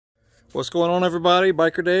What's going on, everybody?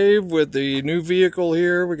 Biker Dave with the new vehicle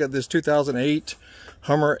here. We got this 2008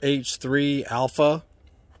 Hummer H3 Alpha.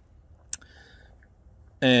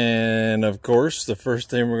 And of course, the first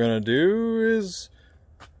thing we're going to do is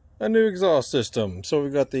a new exhaust system. So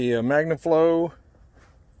we've got the Magnaflow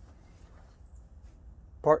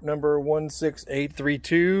part number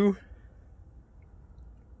 16832.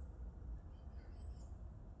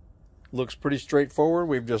 Looks pretty straightforward.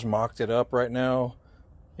 We've just mocked it up right now,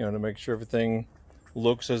 you know, to make sure everything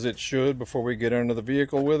looks as it should before we get into the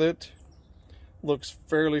vehicle with it. Looks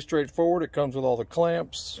fairly straightforward. It comes with all the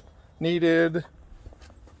clamps needed.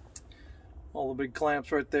 All the big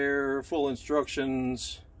clamps right there, full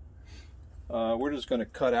instructions. We're just going to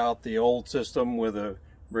cut out the old system with a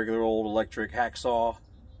regular old electric hacksaw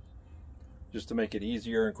just to make it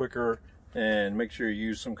easier and quicker, and make sure you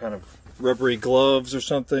use some kind of rubbery gloves or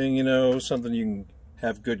something, you know, something you can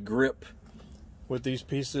have good grip with these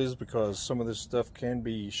pieces, because some of this stuff can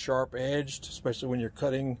be sharp edged, especially when you're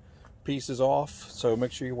cutting pieces off. So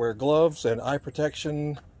make sure you wear gloves and eye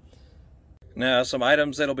protection. Now, some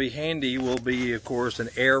items that'll be handy will be, of course, an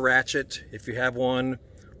air ratchet if you have one,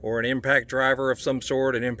 or an impact driver of some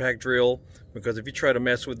sort, an impact drill, because if you try to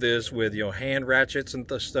mess with this with, you know, hand ratchets and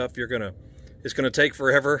stuff, it's gonna take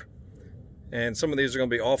forever, and some of these are gonna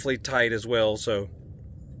be awfully tight as well. So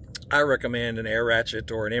I recommend an air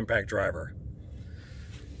ratchet or an impact driver.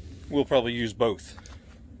 We'll probably use both.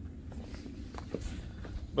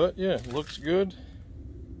 But yeah, looks good.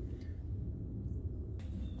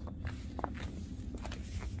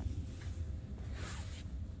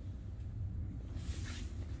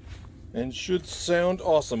 And should sound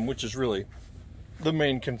awesome, which is really the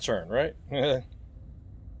main concern, right?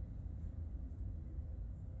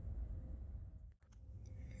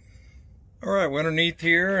 All right, we're underneath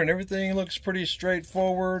here, and everything looks pretty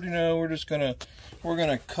straightforward. You know, we're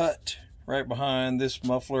gonna cut right behind this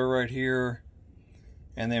muffler right here,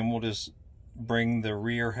 and then we'll just bring the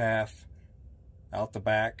rear half out the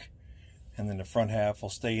back, and then the front half will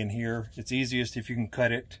stay in here. It's easiest if you can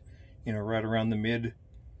cut it, you know, right around the mid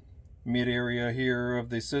area here of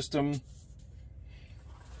the system.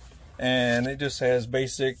 And it just has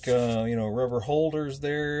basic, you know, rubber holders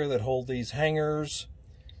there that hold these hangers.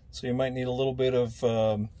 So you might need a little bit of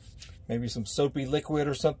maybe some soapy liquid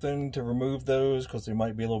or something to remove those, because they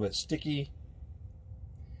might be a little bit sticky.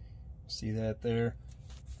 See that there?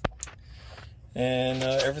 And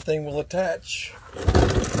everything will attach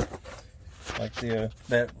like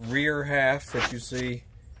that rear half that you see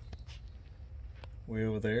way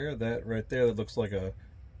over there. That right there, that looks like a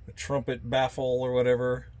trumpet baffle or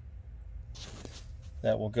whatever.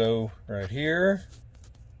 That will go right here.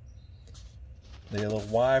 The little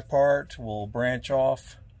Y part will branch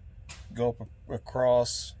off, go up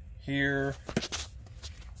across here,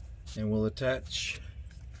 and will attach.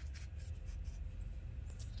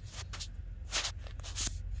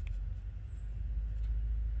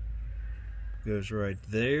 Goes right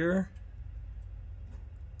there.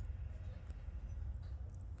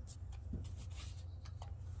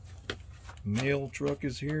 Mail truck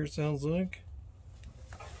is here, sounds like.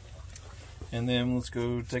 And then let's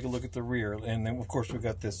go take a look at the rear. And then, of course, we've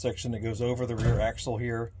got this section that goes over the rear axle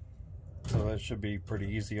here. So that should be pretty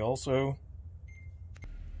easy also.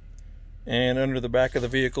 And under the back of the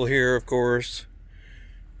vehicle here, of course,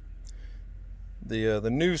 the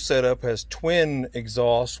new setup has twin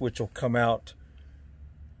exhausts, which will come out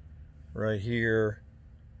right here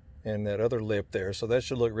and that other lip there. So that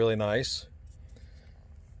should look really nice.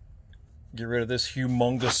 Get rid of this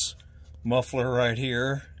humongous muffler right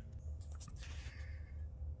here.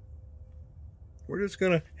 We're just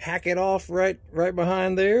gonna hack it off right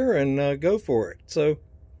behind there and go for it. So,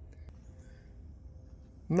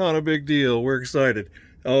 not a big deal. We're excited.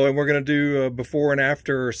 Oh, and we're gonna do before and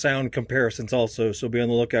after sound comparisons also, so be on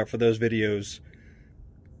the lookout for those videos.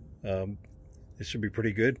 It should be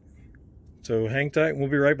pretty good. So hang tight and we'll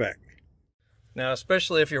be right back. Now,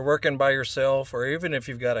 especially if you're working by yourself, or even if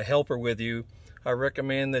you've got a helper with you, I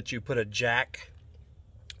recommend that you put a jack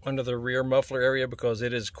under the rear muffler area, because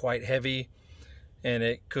it is quite heavy and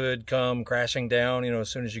it could come crashing down, you know, as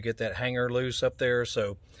soon as you get that hanger loose up there.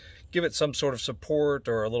 So give it some sort of support,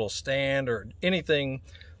 or a little stand, or anything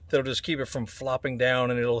that'll just keep it from flopping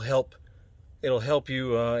down, and it'll help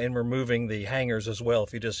you in removing the hangers as well,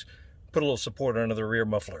 if you just put a little support under the rear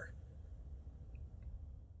muffler.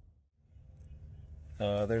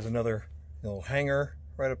 There's another little hanger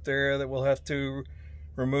right up there that we'll have to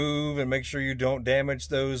remove, and make sure you don't damage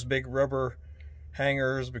those big rubber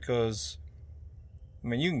hangers, because I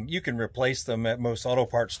mean, you can replace them at most auto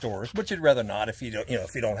parts stores, but you'd rather not if you don't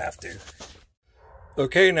have to.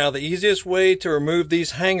 Okay, now the easiest way to remove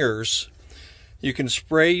these hangers, you can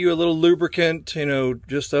spray you a little lubricant, you know,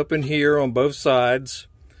 just up in here on both sides.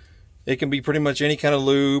 It can be pretty much any kind of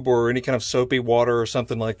lube or any kind of soapy water or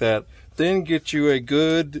something like that. Then get you a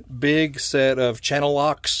good big set of channel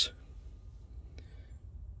locks,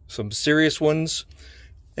 some serious ones,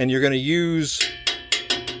 and you're going to use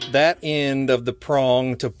that end of the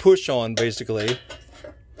prong to push on, basically.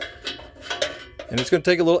 And it's going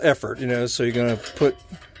to take a little effort, you know, so you're going to put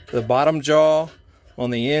the bottom jaw on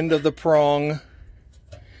the end of the prong,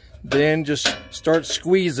 then just start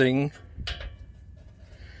squeezing.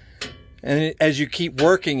 And as you keep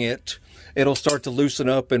working it, it'll start to loosen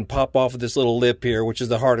up and pop off of this little lip here, which is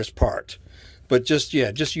the hardest part. But just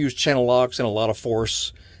use channel locks and a lot of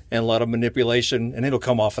force and a lot of manipulation, and it'll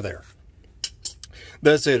come off of there.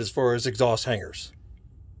 That's it as far as exhaust hangers.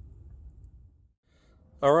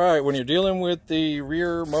 All right, when you're dealing with the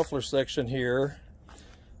rear muffler section here,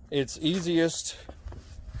 it's easiest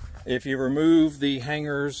if you remove the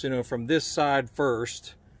hangers, you know, from this side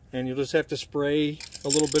first. And you'll just have to spray a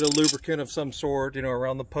little bit of lubricant of some sort, you know,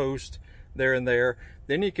 around the post there and there.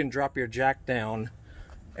 Then you can drop your jack down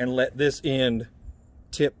and let this end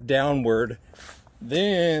tip downward.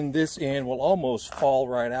 Then this end will almost fall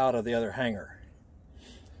right out of the other hanger.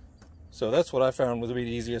 So that's what I found would be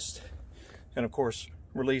the easiest. And of course,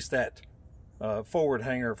 release that forward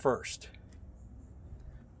hanger first.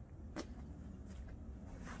 I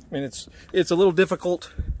mean, it's a little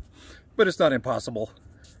difficult, but it's not impossible.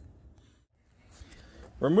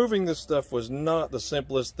 Removing this stuff was not the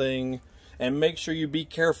simplest thing, and make sure you be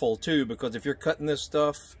careful too, because if you're cutting this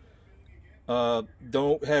stuff,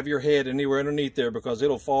 don't have your head anywhere underneath there, because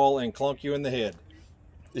it'll fall and clunk you in the head.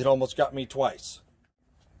 It almost got me twice.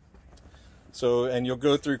 So, and you'll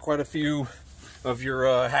go through quite a few of your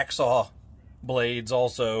hacksaw blades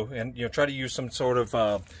also, and you know, try to use some sort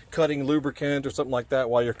of cutting lubricant or something like that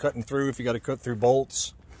while you're cutting through. If you got to cut through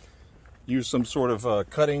bolts, use some sort of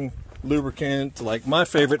cutting lubricant. Like my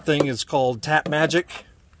favorite thing is called Tap Magic.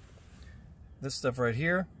 This stuff right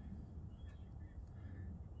here,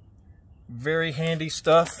 very handy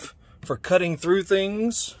stuff for cutting through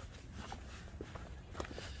things.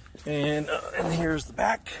 And here's the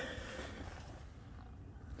back.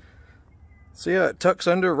 So yeah, it tucks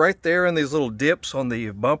under right there in these little dips on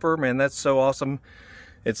the bumper. Man, that's so awesome.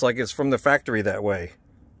 It's like it's from the factory that way.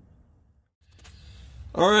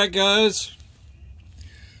 All right, guys.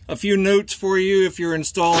 A few notes for you if you're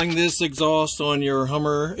installing this exhaust on your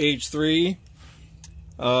Hummer H3.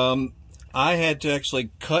 I had to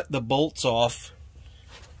actually cut the bolts off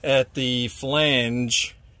at the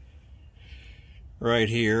flange right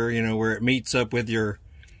here, you know, where it meets up with your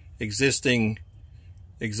existing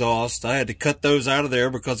exhaust. I had to cut those out of there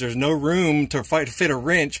because there's no room to fit a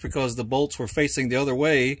wrench because the bolts were facing the other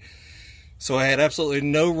way. So I had absolutely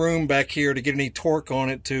no room back here to get any torque on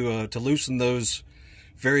it to loosen those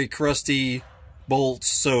very crusty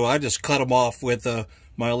bolts. So I just cut them off with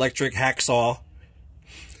my electric hacksaw,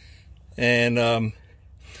 and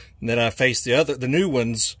then I faced the new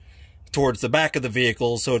ones towards the back of the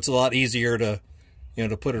vehicle, so it's a lot easier to, you know,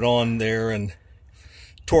 to put it on there and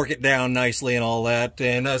torque it down nicely and all that.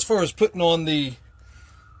 And as far as putting on the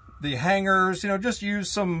hangers, you know, just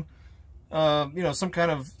use some you know, some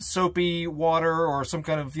kind of soapy water or some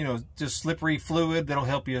kind of, you know, just slippery fluid that'll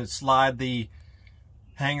help you slide the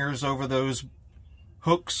hangers over those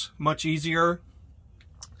hooks much easier.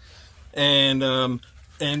 And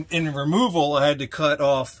in removal, I had to cut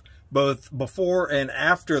off both before and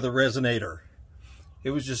after the resonator.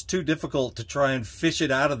 It was just too difficult to try and fish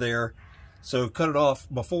it out of there, so cut it off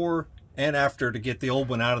before and after to get the old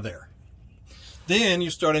one out of there. Then you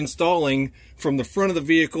start installing from the front of the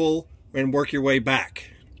vehicle and work your way back.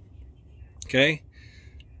 Okay?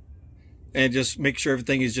 And just make sure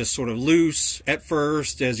everything is just sort of loose at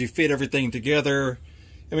first as you fit everything together.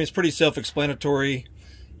 I mean, it's pretty self-explanatory.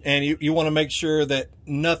 And you want to make sure that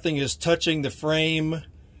nothing is touching the frame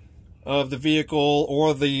of the vehicle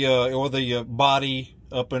or the body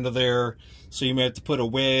up into there. So you may have to put a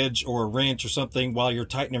wedge or a wrench or something while you're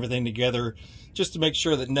tightening everything together, just to make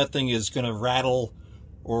sure that nothing is going to rattle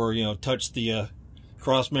or, you know, touch the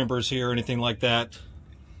cross members here or anything like that.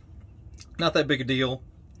 Not that big a deal.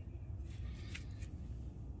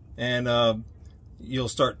 And you'll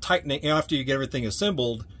start tightening after you get everything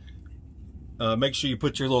assembled. Make sure you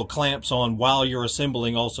put your little clamps on while you're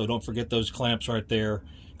assembling also. Don't forget those clamps right there,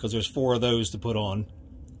 because there's 4 of those to put on.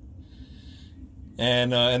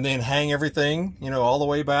 And then hang everything, you know, all the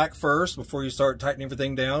way back first before you start tightening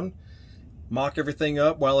everything down. Mock everything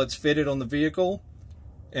up while it's fitted on the vehicle,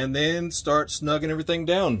 and then start snugging everything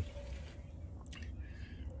down.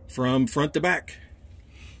 from front to back.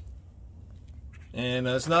 And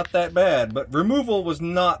it's not that bad, but removal was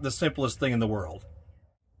not the simplest thing in the world.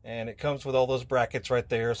 And it comes with all those brackets right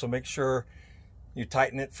there, so make sure you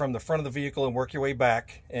tighten it from the front of the vehicle and work your way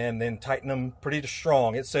back, and then tighten them pretty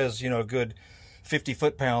strong. It says, you know, a good 50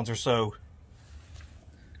 foot-pounds or so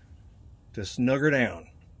to snug her down.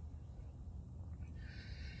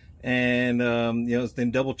 And you know,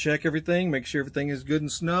 then double check everything, make sure everything is good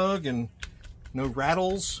and snug and no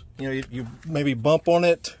rattles. You know, you maybe bump on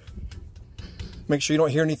it, make sure you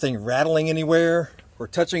don't hear anything rattling anywhere or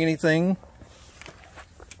touching anything.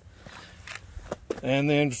 And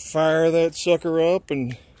then fire that sucker up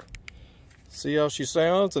and see how she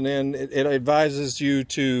sounds. And then it advises you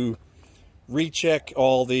to recheck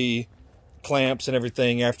all the clamps and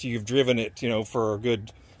everything after you've driven it, you know, for a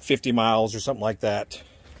good 50 miles or something like that.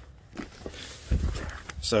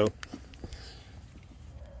 So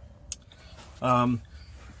the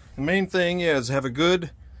main thing is have a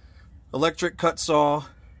good electric cut saw.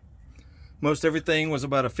 Most everything was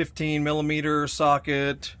about a 15mm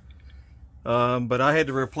socket. But I had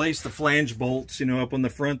to replace the flange bolts, you know, up on the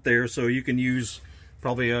front there, so you can use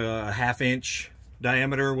probably a 1/2 inch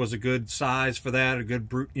diameter was a good size for that. A good,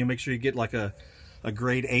 you know, make sure you get like a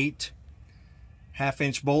grade 8 1/2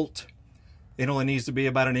 inch bolt. It only needs to be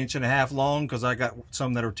about 1.5 inches long, because I got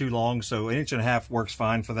some that are too long, so 1.5 inches works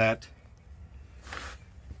fine for that.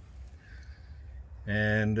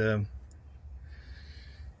 And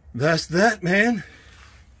that's that, man.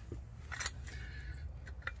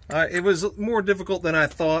 It was more difficult than I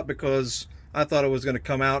thought, because I thought it was going to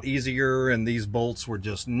come out easier, and these bolts were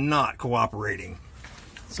just not cooperating.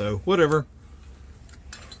 So, whatever.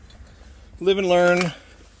 Live and learn.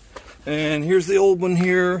 And here's the old one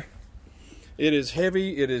here. It is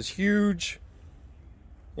heavy, it is huge.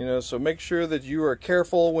 You know, so make sure that you are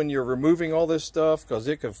careful when you're removing all this stuff, because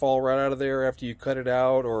it could fall right out of there after you cut it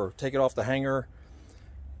out or take it off the hanger.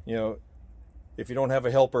 You know, if you don't have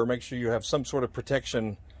a helper, make sure you have some sort of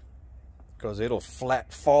protection, because it'll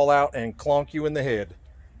flat fall out and clonk you in the head.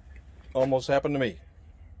 Almost happened to me.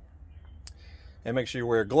 And make sure you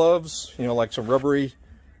wear gloves, you know, like some rubber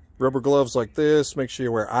gloves like this. Make sure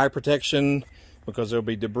you wear eye protection, because there'll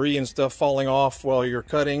be debris and stuff falling off while you're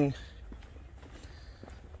cutting.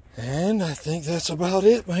 And I think that's about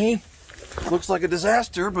it, man. Looks like a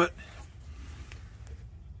disaster, but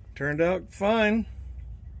turned out fine.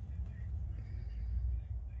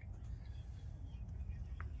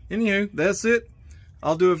 Anywho, that's it.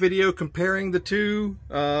 I'll do a video comparing the two,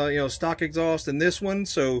 you know, stock exhaust and this one,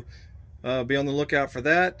 so be on the lookout for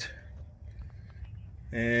that.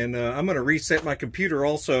 And I'm going to reset my computer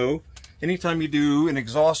also. Anytime you do an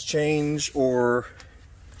exhaust change or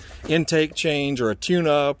intake change or a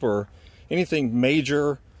tune-up or anything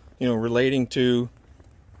major, you know, relating to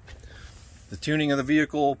the tuning of the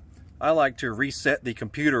vehicle, I like to reset the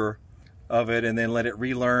computer of it and then let it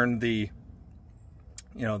relearn the,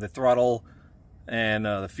 you know, the throttle and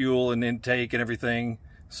the fuel and intake and everything.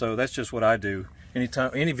 So that's just what I do.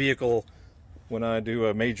 Anytime, any vehicle, when I do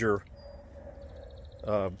a major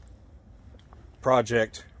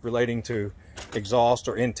project relating to exhaust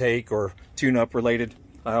or intake or tune-up related,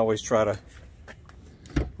 I always try to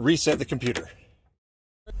reset the computer.